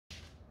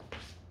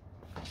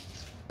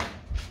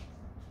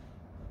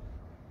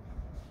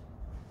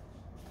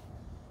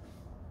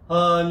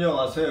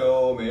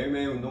안녕하세요.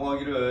 매일매일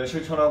운동하기를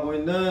실천하고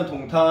있는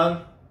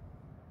동탄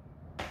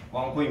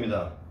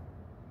왕코입니다.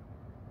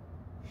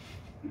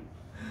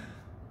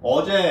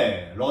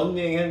 어제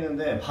러닝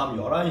했는데 밤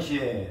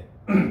 11시에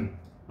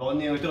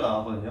러닝을 뛰어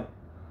나왔거든요.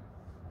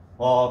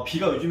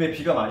 요즘에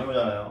비가 많이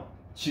오잖아요.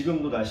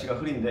 지금도 날씨가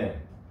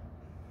흐린데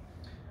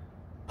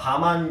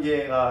밤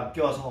안개가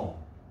껴서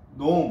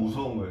너무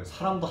무서운 거예요.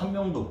 사람도 한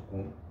명도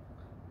없고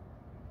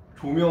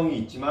조명이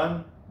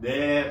있지만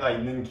내가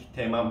있는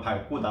데만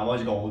밝고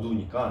나머지가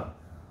어두우니까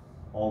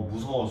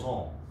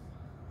무서워서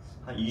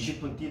한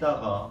 20분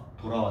뛰다가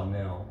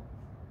돌아왔네요.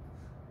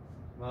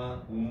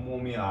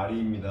 온몸이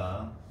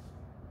아리입니다.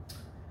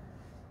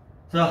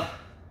 자,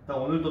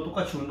 일단 오늘도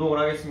똑같이 운동을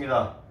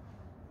하겠습니다.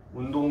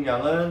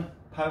 운동량은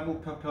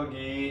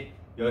팔굽혀펴기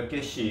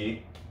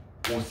 10개씩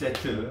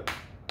 5세트,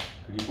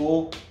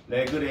 그리고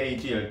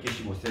레그레이즈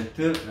 10개씩 5세트,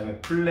 그 다음에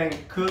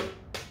플랭크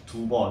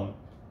 2번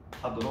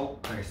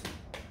하도록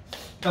하겠습니다.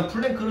 일단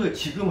플랭크를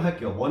지금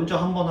할게요. 먼저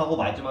한 번 하고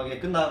마지막에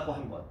끝나고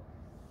한 번.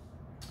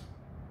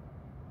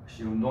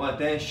 역시 운동할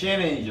땐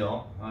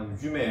CMN이죠.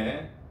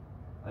 요즘에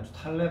아주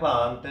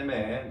탈레반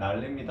때문에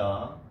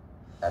난립니다.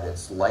 That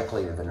it's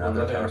likely that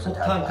another terrorist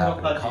attack will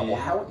happen in Kabul.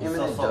 How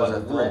imminent does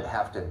a threat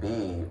have to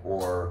be,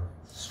 or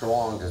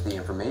strong does the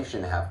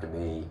information have to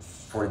be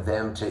for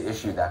them to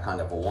issue that kind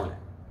of a warning?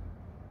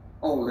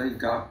 Oh, they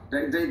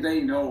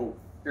know.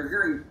 They're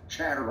hearing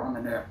chatter on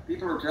the net.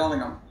 People are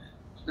telling them.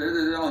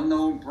 The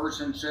unknown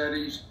person said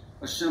he's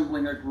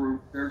assembling a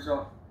group. There's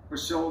a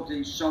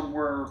facility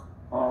somewhere.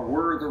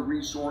 Where are the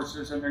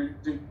resources? And they're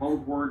using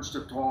code words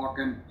to talk,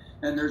 and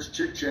there's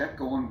chit-chat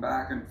going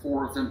back and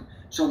forth, and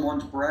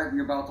someone's bragging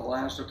about the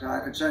last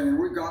attack and saying,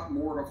 we've got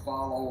more to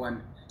follow.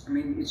 And I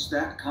mean, it's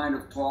that kind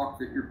of talk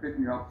that you're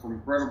picking up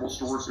from credible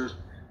sources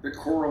that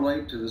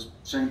correlate to the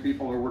same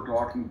people who were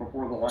talking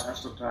before the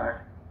last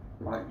attack.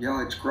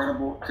 Yeah, it's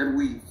credible. Can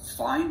we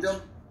find them,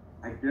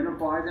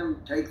 identify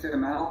them, take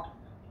them out?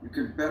 You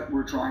can bet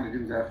we're trying to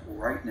do that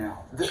right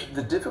now.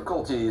 The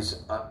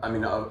difficulties, of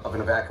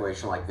an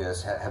evacuation like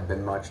this have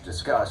been much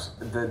discussed.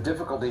 The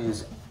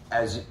difficulties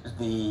as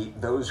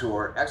those who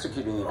are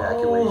executing the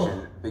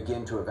evacuation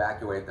begin to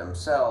evacuate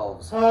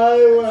themselves,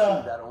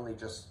 that only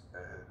just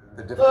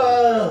the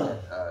difficulties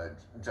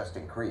just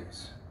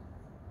increase.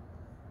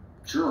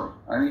 Sure.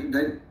 I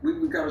mean,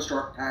 we've got to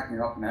start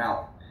packing up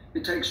now.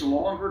 It takes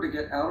longer to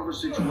get out of a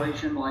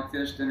situation like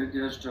this than it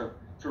is to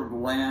sort of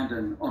land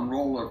and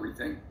unroll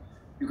everything.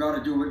 You got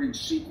to do it in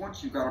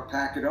sequence. You got to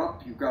pack it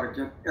up. You got to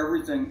get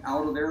everything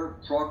out of there: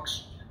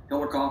 trucks,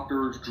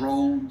 helicopters,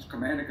 drones,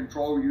 command and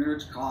control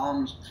units,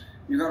 comms.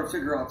 You got to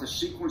figure out the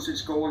sequence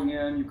it's going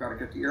in. You got to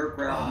get the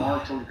aircraft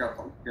marshaled. You got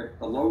to get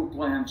the load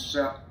plan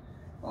set.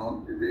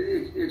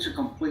 It's a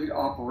complete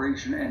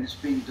operation, and it's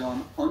being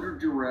done under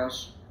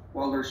duress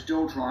while they're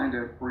still trying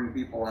to bring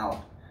people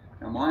out.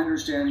 Now, my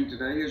understanding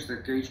today is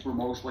that gates were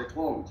mostly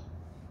closed.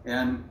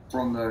 And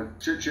from the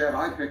chit-chat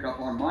I pick up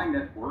on my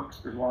networks,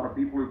 there's a lot of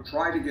people who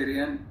try to get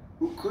in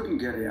who couldn't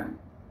get in.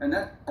 And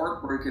that's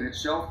heartbreak in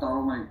itself, not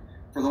only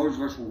for those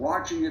of us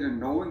watching it and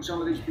knowing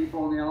some of these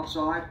people on the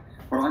outside,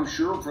 but I'm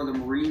sure for the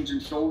Marines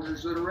and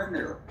soldiers that are in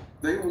there.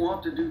 They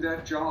want to do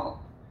that job.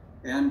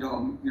 And,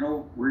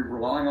 we're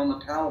relying on the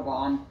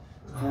Taliban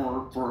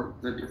for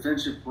the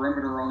defensive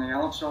perimeter on the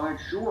outside,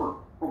 sure.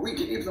 But we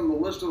gave them the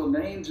list of the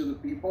names of the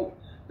people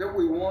that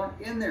we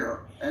want in there,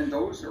 and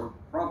those are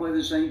probably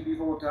the same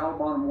people the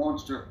Taliban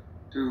wants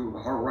to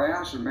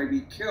harass and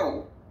maybe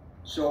kill.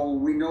 So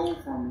we know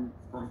from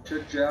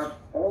chit-chat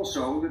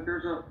also that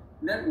there's a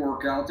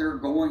network out there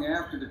going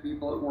after the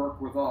people that work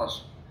with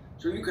us.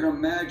 So you can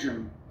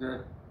imagine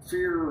the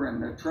fear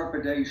and the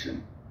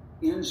trepidation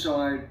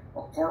inside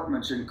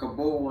apartments in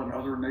Kabul and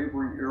other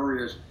neighboring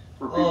areas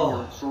where people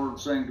are sort of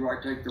saying, do I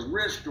take the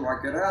risk? Do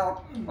I get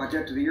out? If I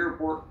get to the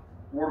airport,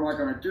 what am I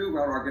going to do?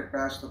 How do I get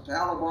past the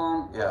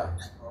Taliban? Yeah.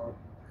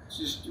 It's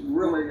just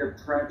really a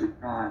tragic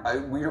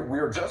time. We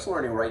are just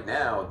learning right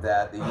now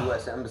that the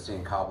U.S. Embassy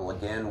in Kabul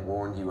again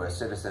warned U.S.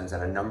 citizens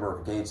at a number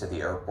of gates at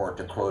the airport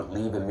to, quote,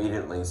 leave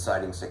immediately,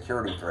 citing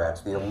security threats.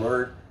 The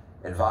alert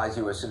advised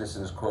U.S.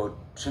 citizens, quote,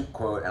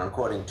 and I'm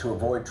quoting, to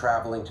avoid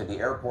traveling to the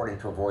airport and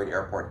to avoid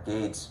airport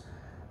gates.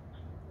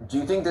 Do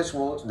you think this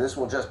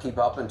will just keep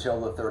up until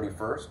the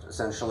 31st,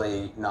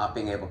 essentially not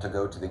being able to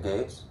go to the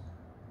gates?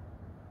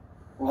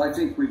 Well, I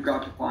think we've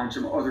got to find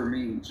some other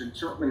means, and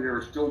certainly there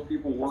are still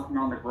people working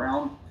on the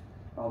ground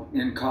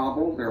in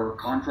Kabul. There are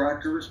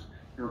contractors.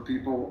 There are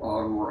people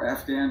who are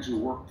Afghans who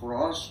work for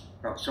us.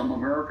 Got some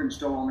Americans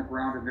still on the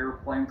ground, and they're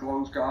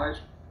plainclothes guys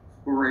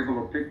who are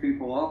able to pick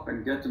people up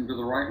and get them to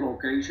the right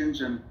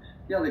locations. And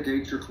yeah, the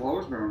gates are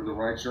closed, but under the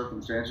right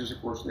circumstances, of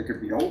course, they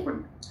could be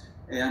opened,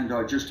 and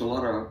just to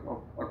let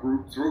a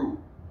group through.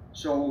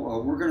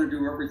 So we're going to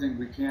do everything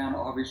we can,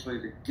 obviously,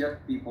 to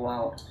get people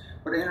out.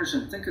 But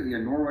Anderson, think of the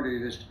enormity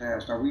of this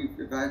task. Now, we've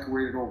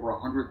evacuated over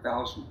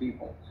 100,000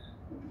 people.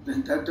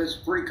 That's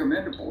pretty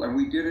commendable. And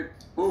we did it,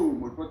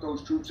 boom, we put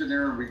those troops in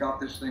there and we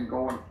got this thing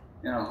going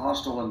in a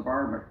hostile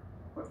environment.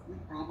 But we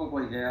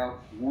probably have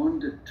 1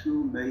 to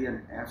 2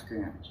 million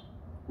Afghans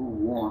who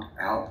want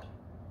out.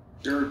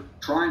 They're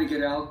trying to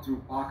get out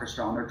through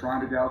Pakistan. They're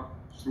trying to get out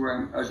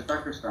through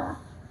Uzbekistan.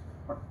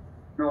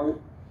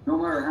 No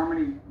matter how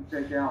many you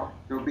take out,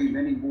 there'll be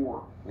many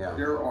more. Yeah.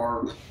 There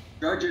are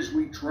judges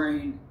we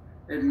train,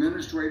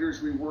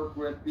 administrators we work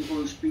with, people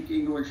who speak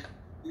English,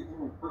 people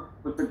who work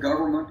with the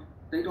government.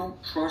 They don't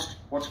trust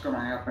what's going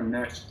to happen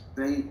next.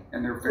 They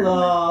and their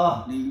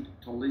family need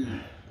to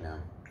leave. Yeah.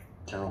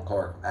 General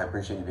Clark, I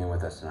appreciate you being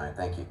with us tonight.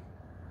 Thank you.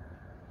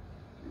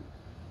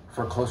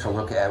 For a closer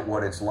look at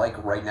what it's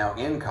like right now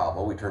in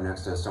Kabul, we turn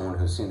next to someone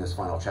who's seen this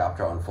final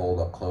chapter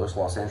unfold up close.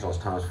 Los Angeles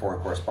Times foreign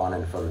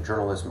correspondent and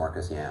photojournalist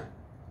Marcus Yan.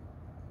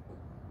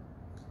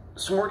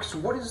 So Marcus,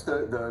 what is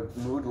the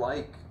mood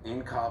like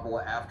in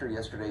Kabul after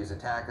yesterday's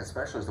attack,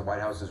 especially as the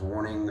White House is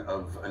warning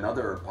of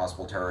another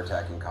possible terror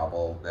attack in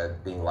Kabul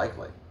being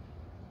likely?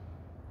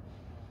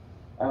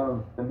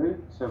 The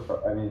mood so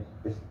far, I mean,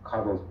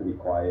 Kabul's pretty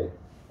quiet.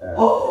 I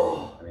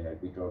mean,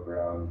 we drove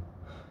around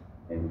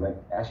and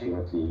actually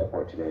went to the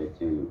airport today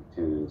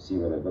to see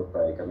what it looked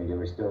like. I mean, there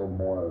were still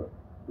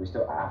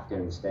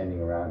Afghans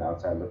standing around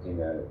outside looking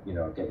to,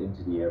 get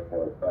into the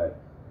airport. But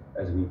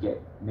as we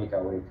make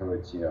our way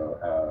towards, even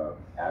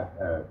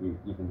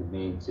the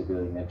main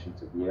civilian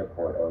entrance of the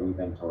airport, or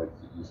even towards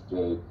the East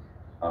Gate,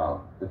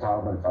 the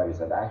Taliban fighters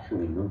have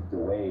actually moved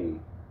away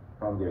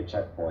from their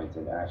checkpoints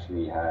and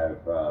actually have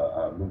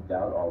moved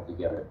out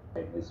altogether.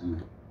 And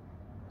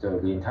so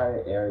the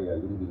entire area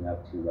leading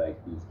up to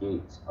these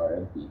gates are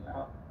empty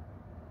now,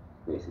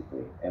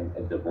 basically, and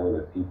devoid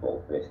of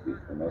people, basically,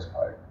 for the most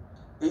part.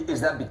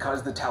 Is that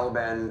because the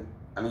Taliban,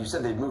 I mean, you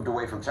said they've moved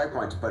away from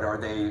checkpoints, but are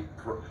they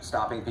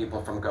stopping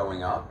people from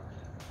going up?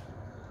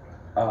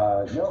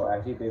 No,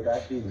 I think they've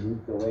actually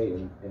moved away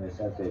in a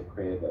sense. They've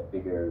created a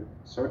bigger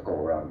circle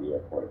around the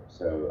airport.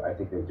 So I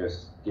think they're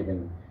just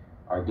giving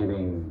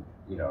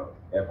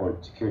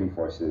airport security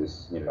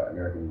forces,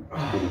 American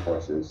security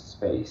forces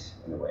space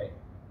in a way.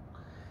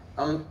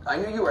 I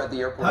knew you were at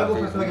the airport on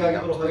Facebook leading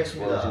up to the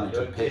explosion. You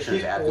took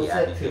pictures at the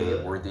Abbey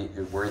Gate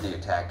where the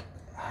attack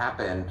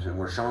happened.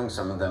 We're showing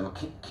some of them.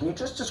 Can you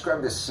just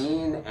describe the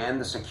scene and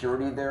the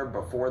security there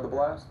before the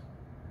blast?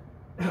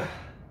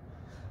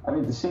 I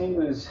mean, the scene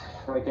was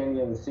like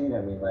any other scene.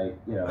 I mean,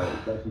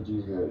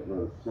 refugees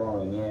were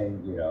flowing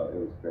in. It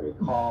was very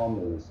calm.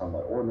 It was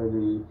somewhat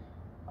orderly.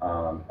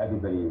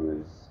 Everybody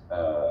was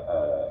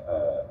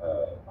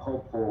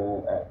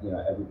hopeful.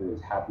 Everybody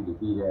was happy to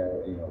be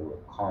there.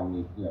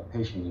 Calmly,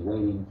 patiently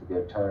waiting for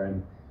their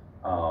turn.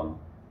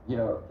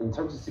 In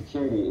terms of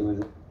security, it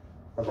was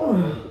all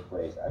over the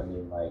place. I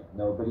mean,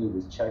 nobody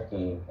was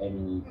checking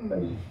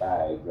anybody's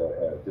bag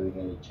or doing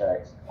any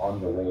checks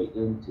on the way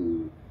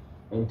into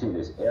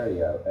this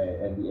area,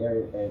 and the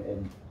area,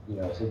 and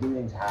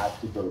civilians have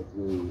to go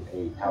through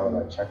a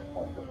Taliban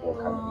checkpoint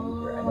before coming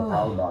in here, and the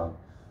Taliban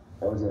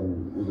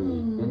didn't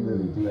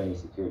really do any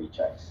security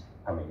checks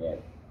coming in.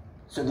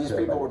 So these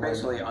people were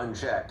basically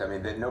unchecked. I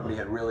mean, that nobody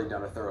had really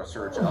done a thorough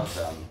search of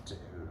them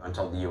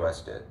until the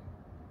U.S. did.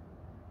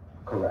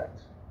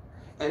 Correct.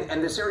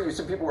 And this area, you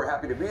said people were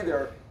happy to be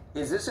there.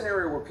 Is this an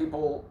area where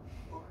people,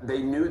 they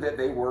knew that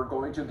they were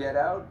going to get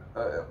out,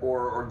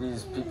 or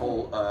these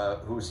people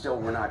who still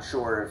were not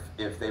sure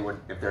if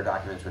their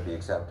documents would be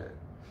accepted?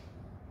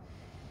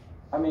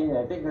 I mean,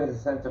 I think there's a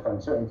sense of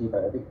uncertainty,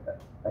 but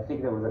I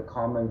think there was a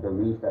common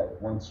belief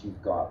that once you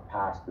got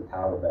past the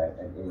Taliban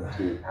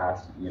and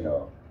past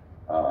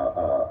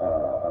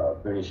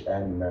British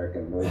and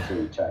American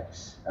military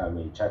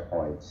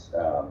checkpoints,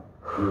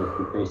 we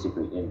were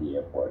basically in the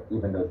airport,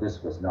 even though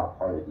this was not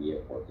part of the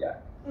airport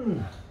yet.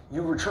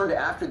 You returned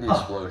after the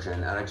explosion,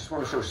 and I just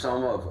want to show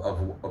some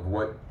of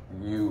what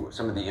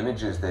some of the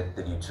images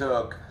that you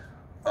took.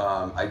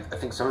 I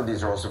think some of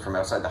these are also from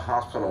outside the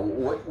hospital.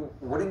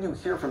 What did you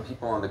hear from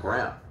people on the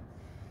ground?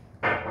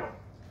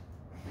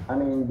 I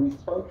mean,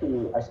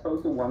 I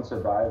spoke to one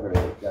survivor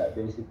that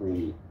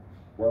basically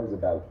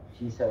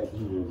he said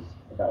he was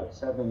about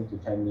 7 to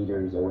 10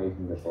 meters away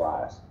from the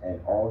blast,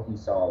 and all he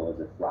saw was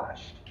a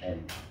flash,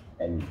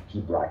 and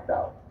he blacked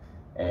out.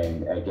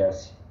 And I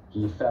guess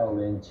he fell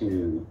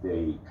into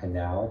the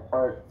canal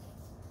part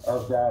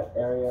of that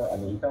area. I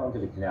mean, he fell into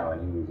the canal,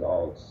 and he was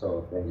all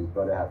soaked, and his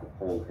brother had to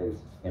pull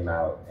him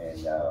out, and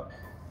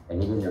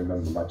he didn't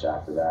remember much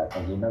after that.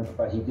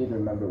 But he did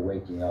remember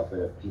waking up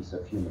with a piece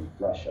of human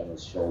flesh on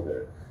his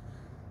shoulder,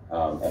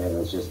 and it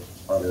was just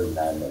utter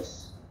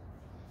madness.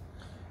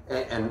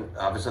 And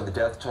obviously, the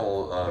death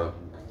toll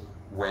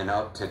went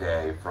up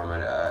today from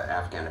an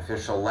Afghan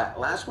official.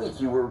 Last week,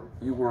 you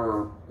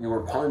were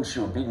punched,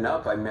 you were beaten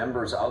up by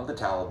members of the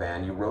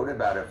Taliban. You wrote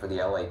about it for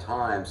the LA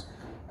Times.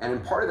 And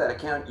in part of that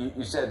account,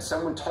 you said,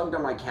 someone tugged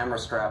on my camera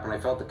strap and I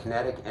felt the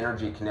kinetic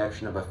energy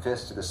connection of a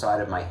fist to the side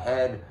of my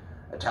head.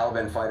 A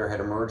Taliban fighter had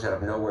emerged out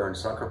of nowhere and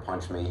sucker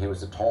punched me. He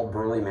was a tall,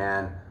 burly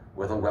man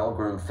with a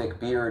well-groomed, thick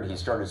beard. He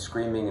started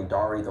screaming in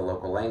Dari, the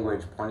local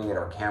language, pointing at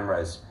our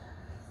cameras.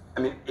 I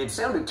mean, it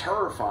sounded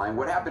terrifying.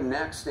 What happened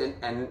next?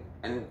 And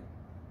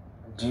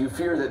do you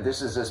fear that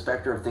this is a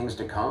specter of things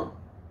to come?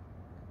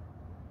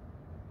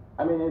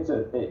 I mean, it's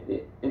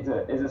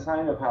a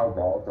sign of how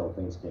volatile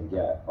things can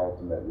get.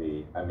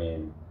 Ultimately, I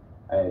mean,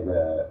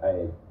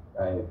 I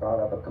brought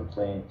up a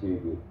complaint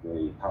to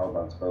the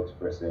Taliban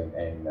spokesperson,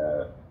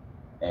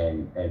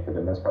 and for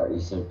the most part, he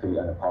seemed pretty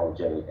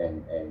unapologetic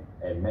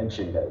and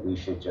mentioned that we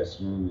should just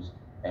use.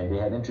 And they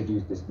had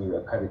introduced this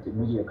new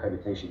media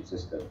accreditation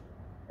system,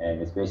 and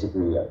it's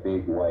basically a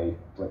big white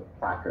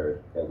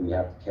placard that we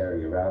have to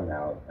carry around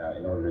now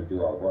in order to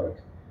do our work.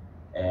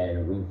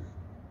 And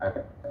I've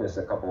had this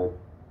a couple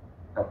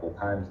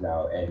times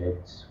now, and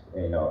it's,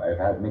 I've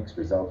had mixed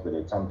results with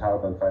it. Some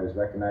Taliban fighters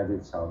recognize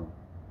it, some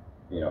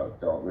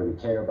don't really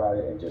care about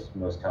it, and just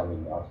most tell me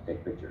not to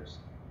take pictures.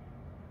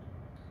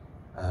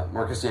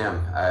 Marcus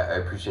Yam, I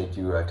appreciate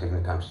you taking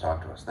the time to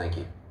talk to us. Thank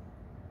you.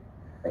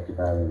 Thank you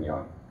for having me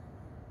on.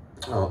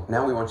 Well,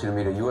 now we want you to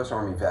meet a U.S.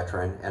 Army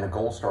veteran and a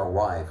Gold Star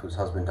wife whose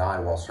husband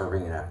died while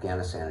serving in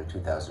Afghanistan in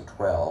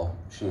 2012.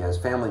 She has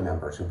family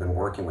members who've been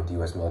working with the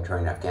U.S.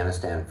 military in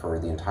Afghanistan for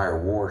the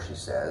entire war, she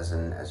says,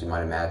 and as you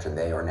might imagine,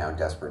 they are now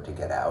desperate to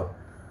get out.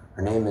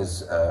 Her name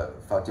is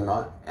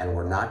Fatima, and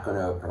we're not going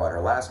to provide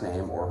her last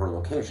name or her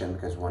location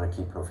because we want to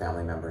keep her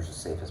family members as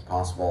safe as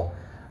possible.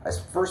 I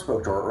first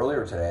spoke to her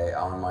earlier today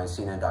on my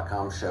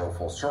CNN.com show,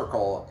 Full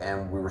Circle,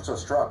 and we were so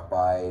struck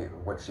by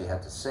what she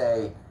had to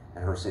say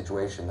and her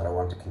situation that I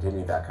wanted to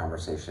continue that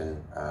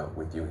conversation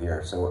with you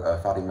here. So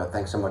Fatima,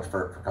 thanks so much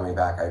for coming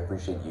back. I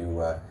appreciate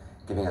you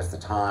giving us the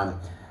time.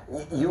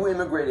 You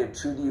immigrated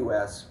to the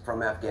U.S.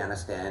 from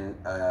Afghanistan,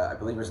 I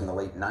believe it was in the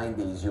late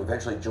 90s. You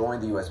eventually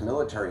joined the U.S.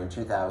 military in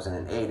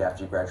 2008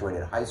 after you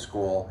graduated high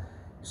school.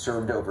 You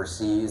served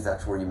overseas.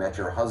 That's where you met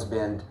your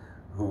husband,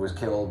 who was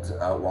killed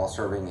while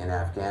serving in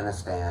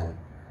Afghanistan.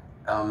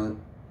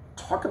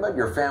 Talk about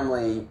your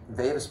family.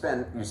 They have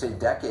spent, you say,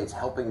 decades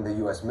helping the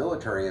U.S.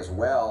 military as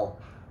well.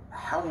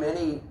 How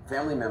many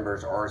family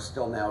members are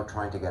still now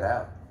trying to get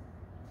out?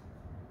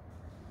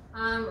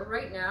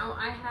 Right now,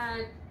 I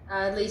had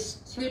at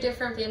least 2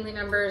 different family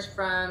members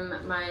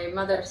from my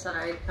mother's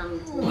side come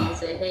to me and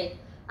say, hey,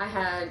 I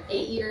had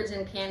 8 years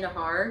in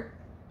Kandahar,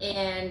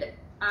 and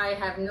I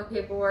have no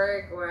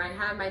paperwork, or I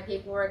have my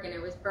paperwork and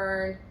it was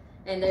burned.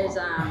 And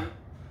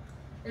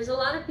there's a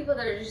lot of people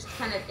that are just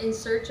kind of in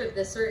search of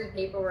the certain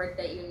paperwork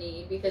that you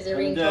need because they're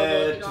being told,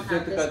 well, if you don't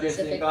have this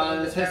specific thing,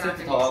 that they're not going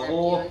to accept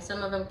you. And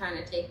some of them kind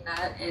of take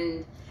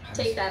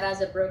that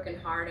as a broken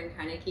heart and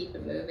kind of keep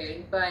it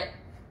moving. But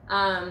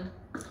I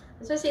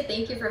just want to say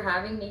thank you for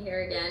having me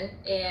here again.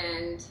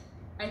 And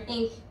I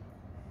think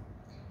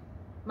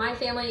my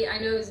family, I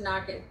know, is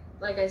not good.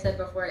 Like I said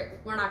before,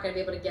 we're not going to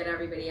be able to get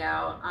everybody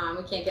out.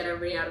 We can't get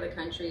everybody out of the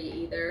country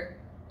either.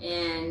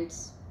 And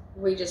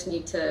we just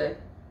need to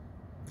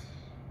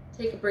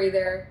take a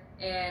breather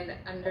and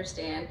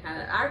understand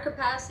kind of our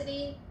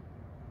capacity.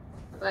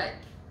 But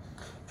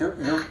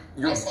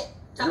I say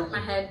top of my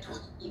head, 20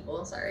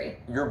 people. Sorry.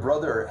 Your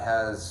brother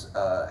has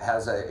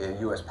a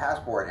U.S.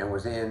 passport and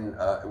was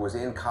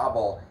in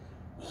Kabul.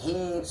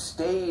 He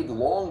stayed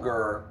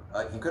longer.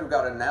 He could have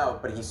gotten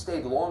out, but he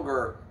stayed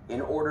longer in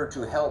order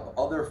to help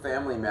other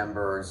family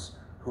members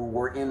who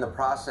were in the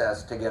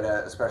process to get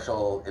a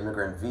special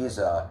immigrant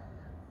visa.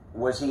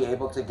 Was he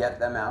able to get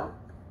them out?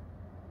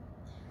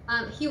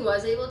 He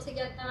was able to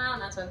get them out,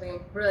 and that's one thing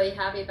I'm really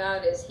happy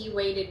about is he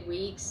waited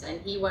weeks and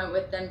he went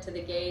with them to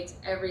the gates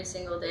every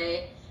single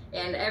day.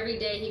 And every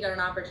day he got an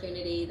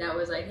opportunity that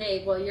was like,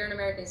 hey, well, you're an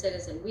American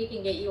citizen. We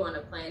can get you on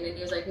a plane. And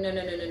he was like, no,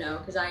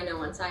 because I know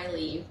once I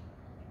leave,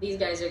 these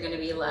guys are going to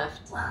be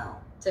left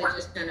to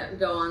just kind of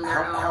go on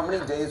their own. How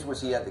many days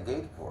was he at the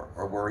gate for?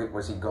 Or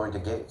was he going to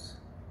gates?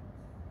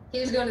 He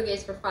was going to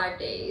gates for 5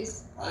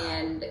 days. Wow.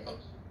 And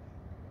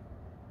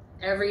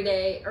every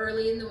day,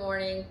 early in the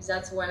morning, because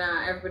that's when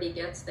everybody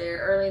gets there,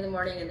 early in the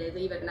morning, and they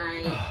leave at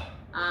night.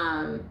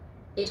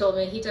 He told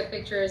me he took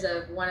pictures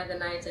of one of the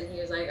nights, and he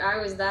was like, I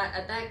was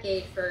at that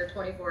gate for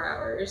 24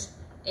 hours,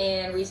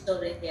 and we still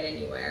didn't get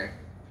anywhere.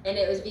 And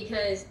it was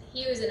because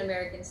he was an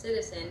American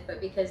citizen,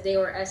 but because they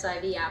were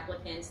SIV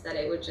applicants, that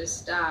it would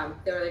just,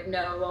 they were like,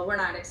 no, well, we're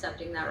not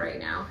accepting that right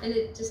now. And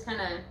it just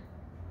kind of,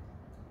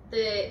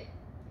 the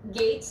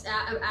gates,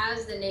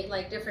 as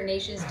the different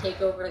nations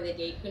take over the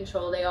gate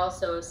control, they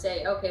also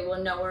say, okay,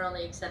 well, no, we're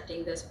only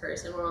accepting this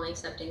person, we're only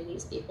accepting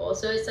these people.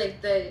 So it's like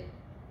the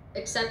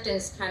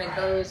acceptance kind of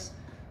goes,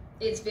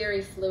 it's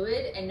very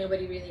fluid and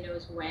nobody really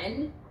knows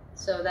when.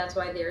 So that's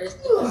why there is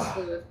a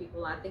slew of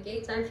people at the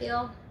gates, I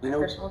feel,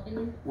 personal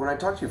opinion. When I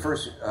talked to you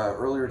first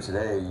earlier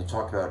today, you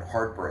talked about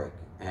heartbreak,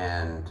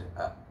 and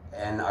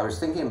I was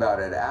thinking about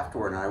it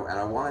afterward, and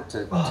I wanted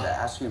to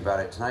ask you about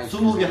it tonight.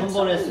 20개 한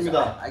번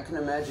했습니다. I can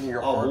imagine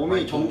your heart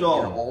몸이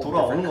점점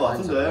돌아오는 것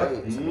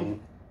같은데. I mean,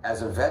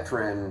 as a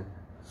veteran,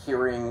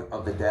 hearing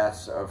of the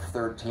deaths of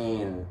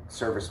 13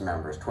 service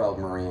members, 12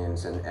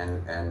 Marines, and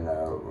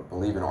I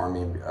believe an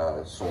Army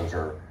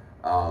soldier,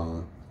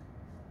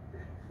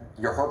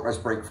 your heart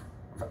must break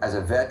as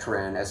a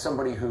veteran, as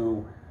somebody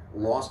who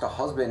lost a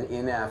husband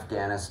in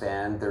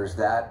Afghanistan. There's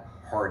that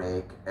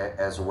heartache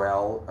as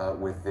well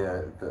with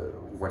the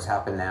what's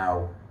happened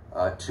now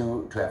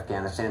to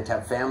Afghanistan, to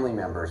have family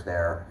members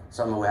there,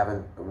 some who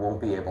won't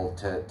be able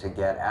to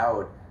get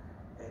out.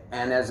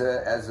 And as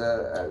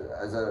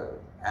a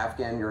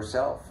Afghan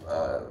yourself,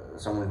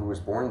 someone who was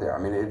born there, I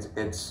mean,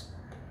 it's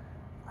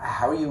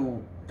how are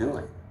you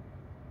doing?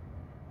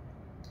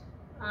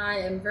 I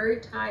am very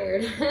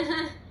tired.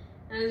 I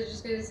was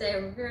just gonna say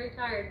I'm very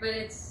tired, but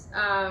it's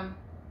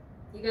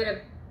you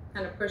gotta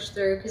kind of push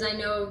through, because I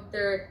know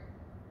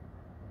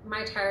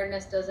my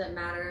tiredness doesn't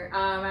matter.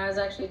 I was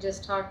actually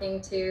just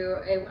talking to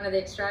one of the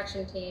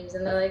extraction teams,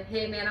 and they're like,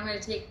 hey man, I'm going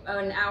to take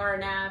an hour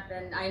nap,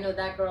 and I know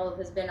that girl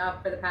has been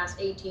up for the past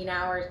 18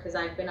 hours because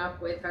I've been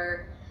up with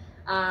her.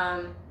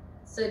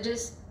 So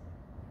just,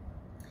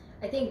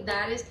 I think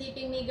that is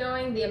keeping me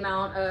going, the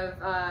amount of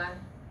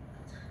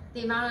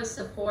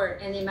support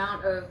and the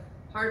amount of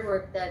hard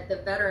work that the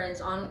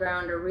veterans on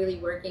ground are really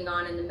working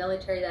on, and the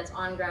military that's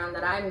on ground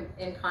that I'm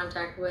in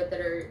contact with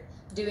that are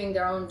doing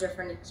their own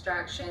different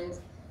extractions.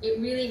 It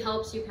really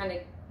helps you kind of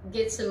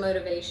get some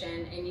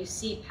motivation, and you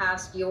see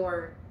past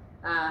your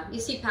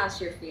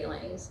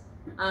feelings.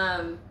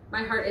 My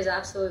heart is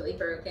absolutely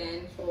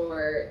broken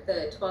for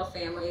the 12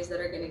 families that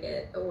are going to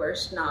get a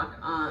worse knock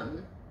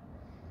on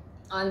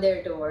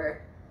their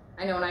door.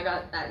 I know when I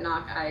got that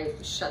knock, I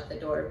shut the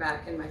door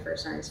back in my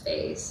first sergeant's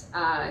face,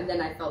 and then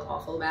I felt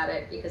awful about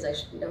it because I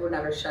would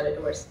never shut a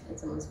door in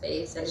someone's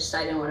face. I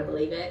didn't want to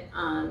believe it.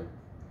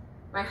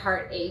 My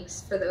heart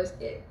aches for those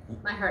kids.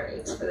 My heart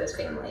aches for those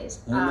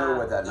families. You know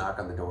what that knock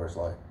on the door is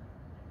like.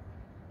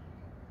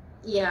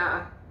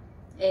 Yeah,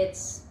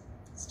 it's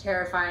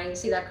terrifying. You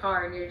see that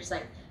car and you're just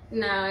like,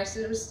 no, it's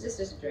just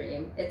a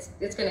dream.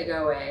 It's gonna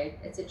go away.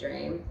 It's a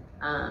dream.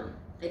 I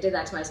did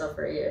that to myself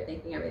for a year,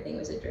 thinking everything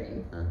was a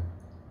dream.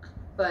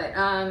 But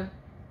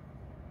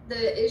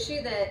the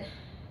issue that,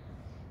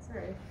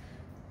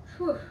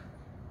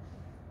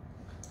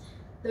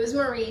 those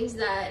Marines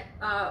that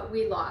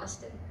we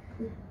lost.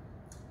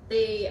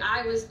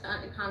 I was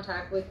in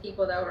contact with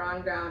people that were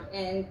on ground,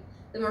 and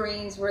the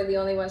Marines were the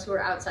only ones who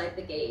were outside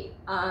the gate.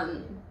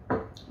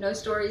 No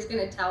story's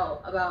gonna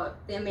tell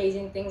about the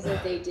amazing things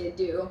that they did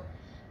do,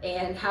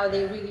 and how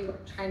they really were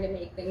trying to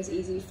make things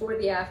easy for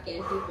the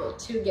Afghan people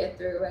to get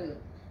through. And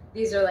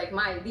these are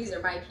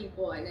my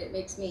people, and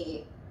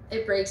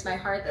it breaks my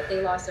heart that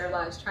they lost their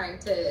lives trying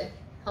to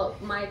help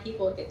my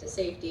people get to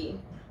safety.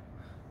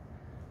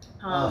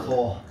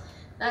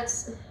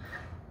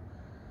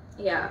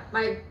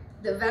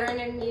 The veteran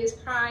in me is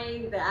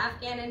crying, the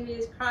Afghan in me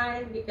is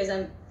crying, because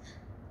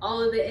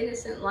all of the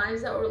innocent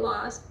lives that were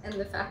lost, and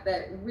the fact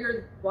that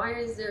why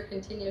is there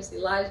continuously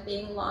lives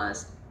being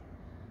lost?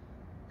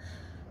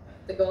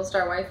 The Gold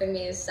Star wife in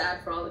me is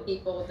sad for all the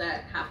people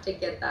that have to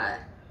get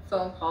that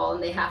phone call,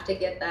 and they have to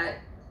get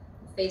that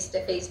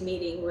face-to-face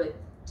meeting with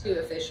 2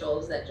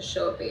 officials that just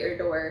show up at your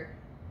door.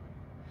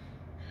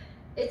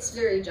 It's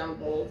very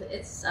jumbled.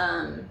 It's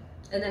and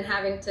then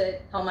having to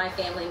tell my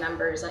family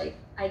members, like,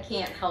 I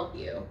can't help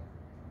you.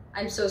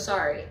 I'm so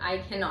sorry. I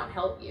cannot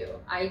help you.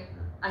 I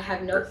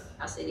have no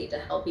capacity to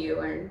help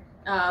you. And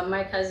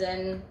my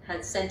cousin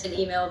had sent an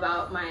email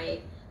about my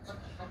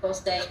uncle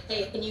saying,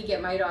 hey, can you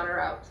get my daughter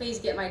out? Please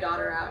get my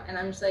daughter out. And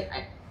I'm just like,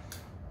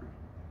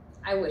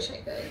 I wish I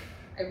could.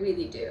 I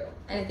really do.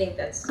 And I think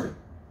that's a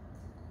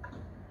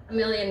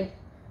million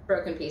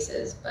broken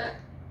pieces, but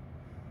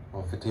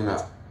well,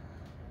 Fatima,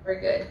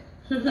 we're good.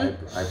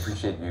 I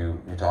appreciate you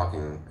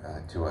talking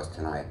to us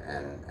tonight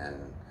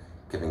and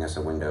giving us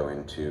a window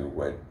into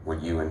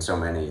what you and so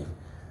many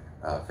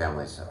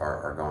families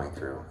are going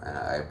through. And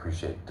I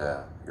appreciate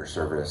your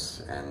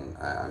service, and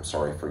I'm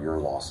sorry for your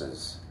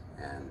losses,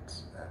 and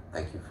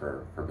thank you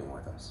for being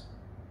with us.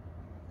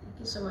 Thank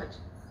you so much.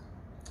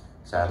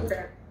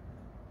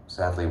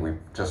 Sadly, we've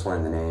just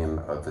learned the name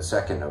of the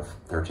second of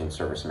 13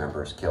 service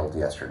members killed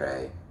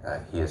yesterday.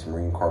 He is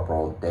Marine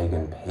Corporal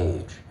Dagan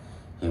Page.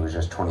 He was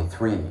just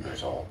 23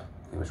 years old.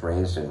 He was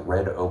raised in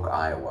Red Oak,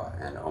 Iowa,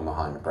 and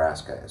Omaha,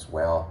 Nebraska as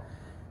well.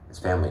 His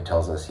family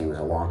tells us he was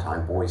a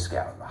longtime Boy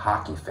Scout, a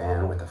hockey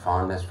fan with a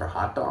fondness for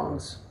hot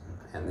dogs,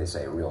 and they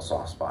say a real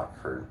soft spot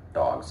for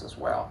dogs as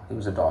well. He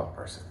was a dog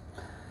person.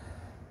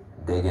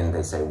 Dagan,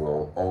 they say,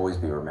 will always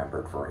be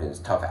remembered for his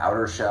tough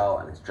outer shell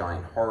and his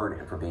giant heart,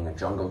 and for being a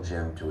jungle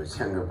gym to his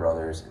younger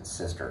brothers and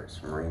sisters.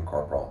 Marine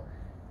Corporal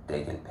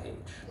Dagan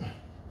Page.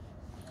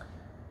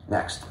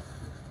 Next,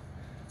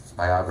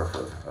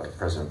 biographer of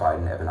President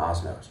Biden, Evan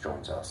Osnos,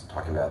 joins us,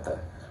 talking about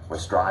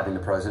what's driving the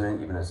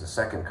president, even as the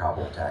second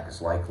Kabul attack is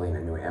likely, and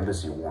a new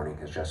embassy warning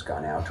has just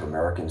gone out to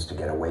Americans to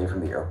get away from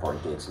the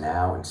airport gates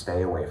now and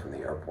stay away from the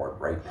airport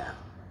right now.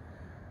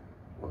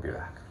 We'll be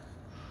back.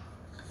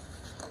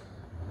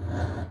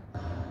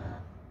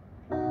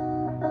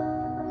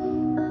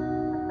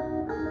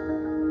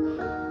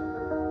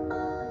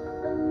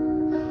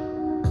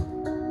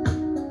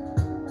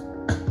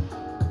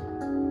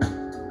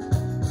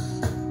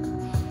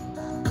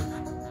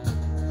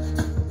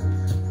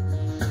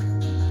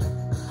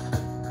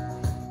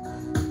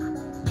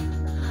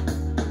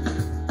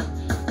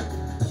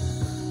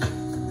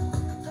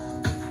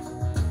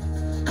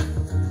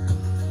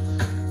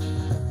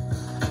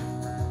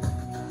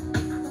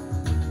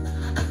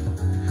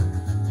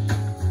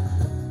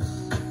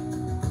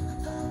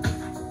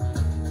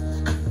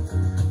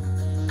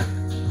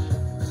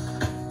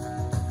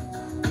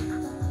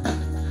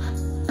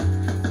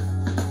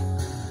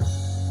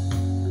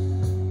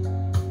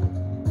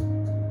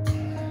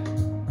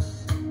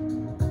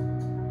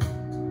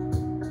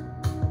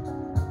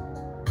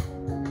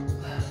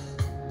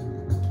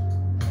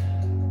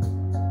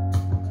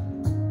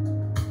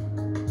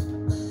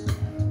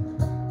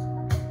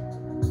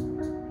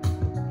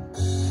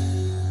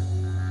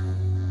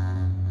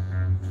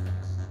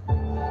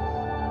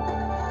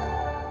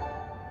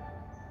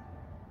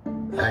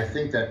 I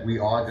think that we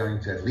are going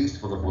to, at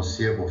least for the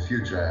foreseeable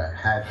future,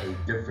 have a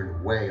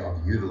different way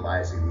of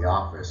utilizing the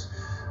office.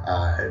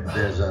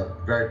 There's a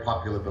very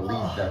popular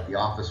belief that the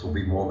office will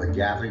be more of a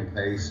gathering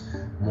place,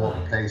 more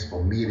of a place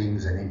for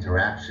meetings and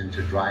interaction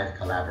to drive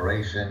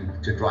collaboration,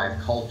 to drive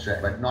culture,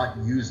 but not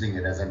using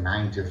it as a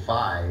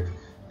 9-to-5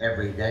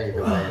 every day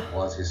the way it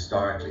was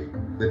historically.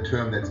 The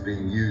term that's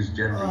being used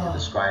generally to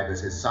describe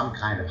this is some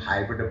kind of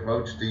hybrid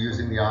approach to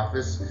using the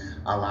office,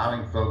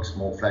 allowing folks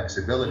more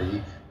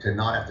flexibility to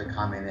not have to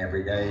come in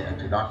every day and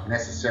to not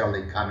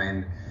necessarily come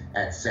in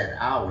at set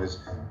hours,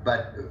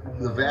 but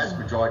the vast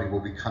majority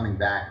will be coming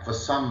back for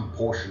some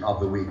portion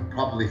of the week,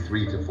 probably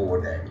 3 to 4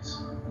 days.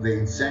 The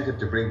incentive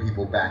to bring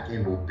people back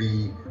in will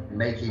be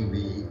making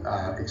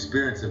the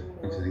experience of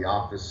going to the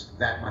office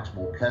that much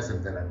more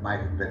pleasant than it might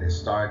have been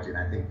historically, and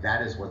I think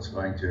that is what's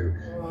going to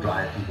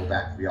drive people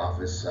back to the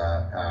office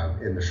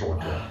in the short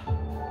term.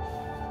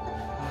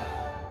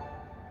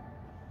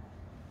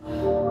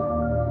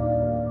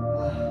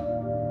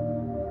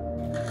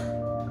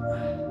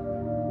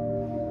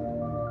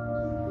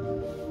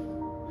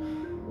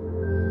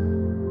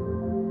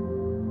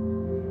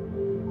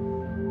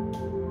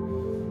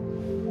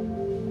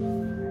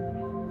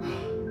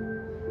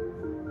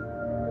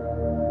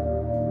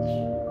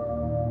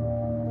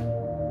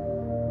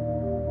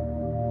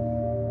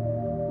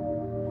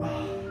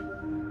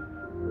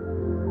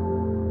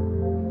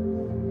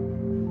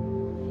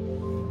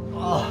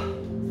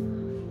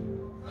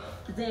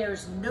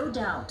 There's no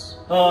doubt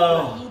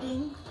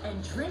eating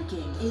and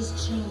drinking is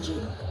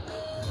changing.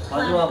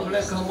 마지막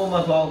플랭크 한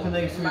번만 더 하고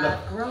끝내겠습니다.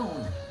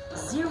 Lab-grown,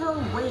 zero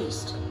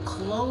waste,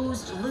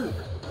 closed loop,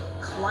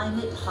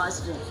 climate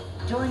positive.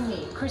 Join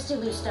me, Christy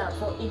Lustau,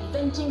 for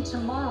Inventing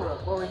Tomorrow,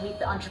 where we meet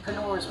the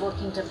entrepreneurs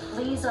working to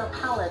please our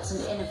palates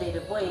in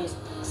innovative ways,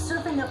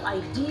 serving up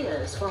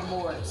ideas for a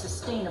more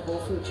sustainable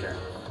future.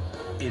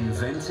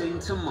 Inventing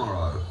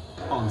Tomorrow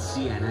on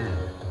CNN,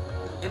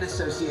 in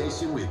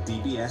association with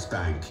DBS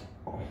Bank.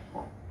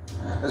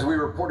 As we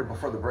reported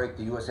before the break,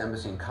 the U.S.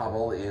 Embassy in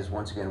Kabul is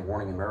once again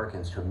warning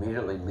Americans to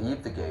immediately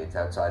leave the gates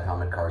outside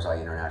Hamid Karzai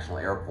International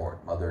Airport.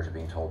 Others are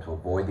being told to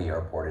avoid the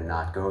airport and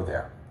not go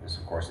there. This is,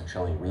 of course, a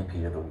chilling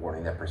repeat of the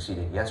warning that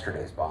preceded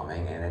yesterday's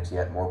bombing, and it's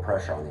yet more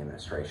pressure on the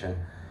administration.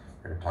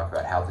 We're going to talk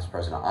about how this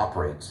president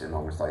operates in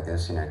moments like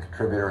this. CNN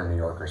contributor and New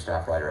Yorker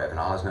staff writer Evan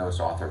Osnos,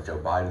 author of Joe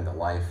Biden, The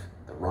Life,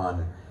 The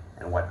Run,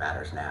 and What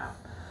Matters Now.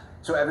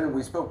 So, Evan,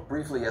 we spoke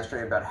briefly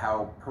yesterday about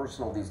how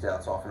personal these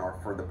deaths often are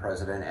for the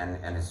president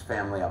and his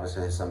family.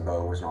 Obviously, his son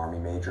Beau was an Army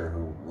major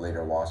who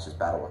later lost his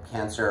battle with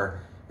cancer.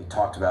 We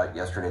talked about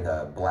yesterday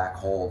the black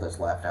hole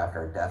that's left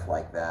after a death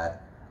like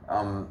that.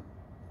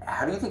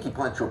 How do you think he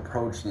plans to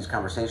approach these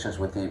conversations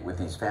with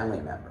these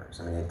family members?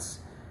 I mean, it's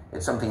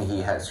something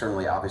he has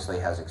certainly obviously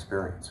has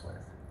experience with.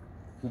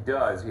 He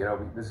does. You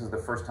know, this is the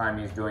first time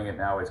he's doing it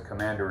now as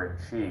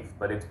commander-in-chief,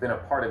 but it's been a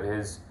part of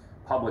his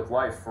public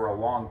life for a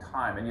long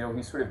time. And, you know,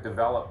 he sort of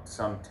developed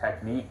some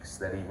techniques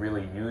that he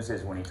really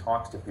uses when he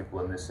talks to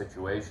people in this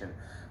situation.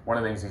 One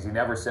of the things is he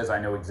never says,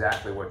 I know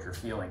exactly what you're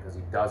feeling, because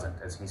he doesn't.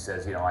 As he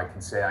says, you know, I can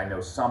say I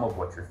know some of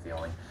what you're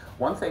feeling.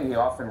 One thing he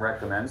often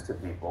recommends to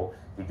people,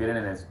 he did it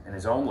in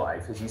his own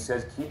life, is he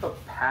says, keep a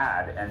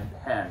pad and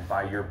pen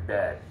by your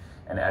bed.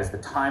 And as the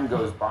time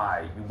goes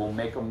by, you will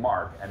make a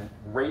mark and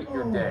rate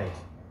your day.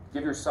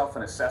 Give yourself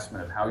an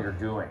assessment of how you're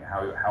doing.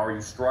 How are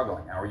you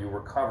struggling? How are you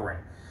recovering?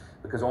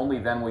 Because only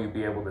then will you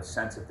be able to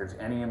sense if there's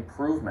any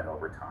improvement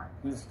over time.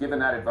 He's given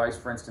that advice,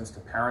 for instance, to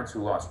parents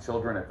who lost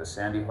children at the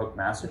Sandy Hook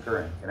massacre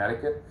in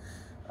Connecticut.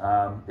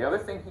 The other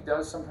thing he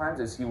does sometimes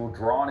is he will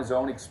draw on his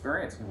own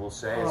experience. He will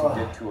say, as he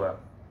did to a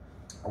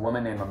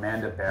woman named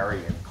Amanda Berry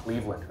in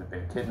Cleveland who'd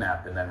been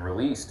kidnapped and then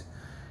released.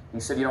 He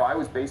said, you know, I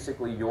was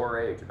basically your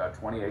age, about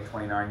 28,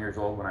 29 years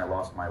old when I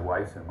lost my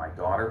wife and my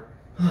daughter.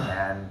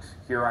 And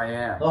here I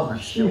am. I'm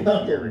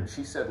still here. And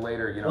she said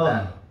later, you know,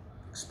 that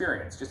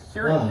experience, just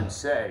hearing him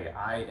say,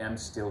 I am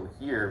still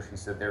here, she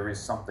said there is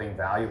something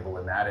valuable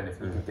in that, and if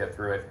he can get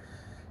through it,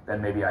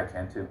 then maybe I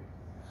can too.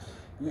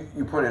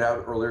 You pointed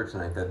out earlier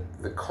tonight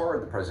that the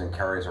card the president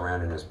carries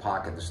around in his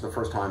pocket, this is the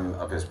first time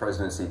of his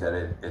presidency that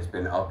it's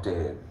been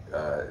updated.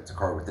 It's a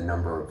card with the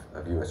number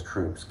of U.S.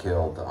 troops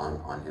killed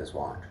on his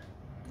watch.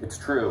 It's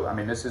true. I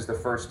mean, this is the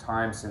first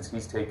time since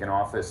he's taken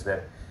office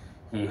that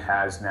he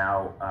has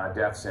now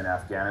deaths in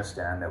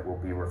Afghanistan that will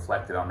be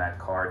reflected on that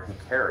card he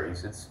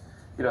carries. It's,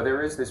 you know,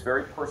 there is this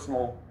very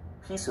personal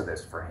piece of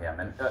this for him.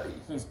 And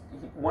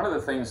one of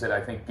the things that I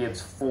think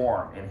gives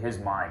form in his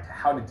mind to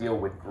how to deal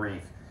with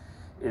grief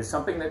is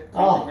something that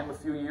came to him a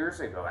few years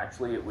ago.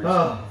 Actually, it was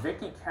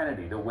Vicki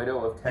Kennedy, the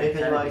widow of Ted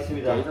Kennedy,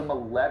 who gave him a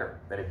letter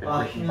that had been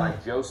written by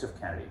Joseph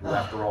Kennedy, who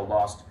after all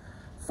lost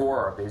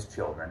 4 of his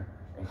children,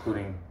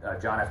 including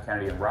John F.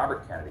 Kennedy and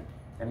Robert Kennedy.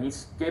 And he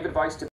gave advice to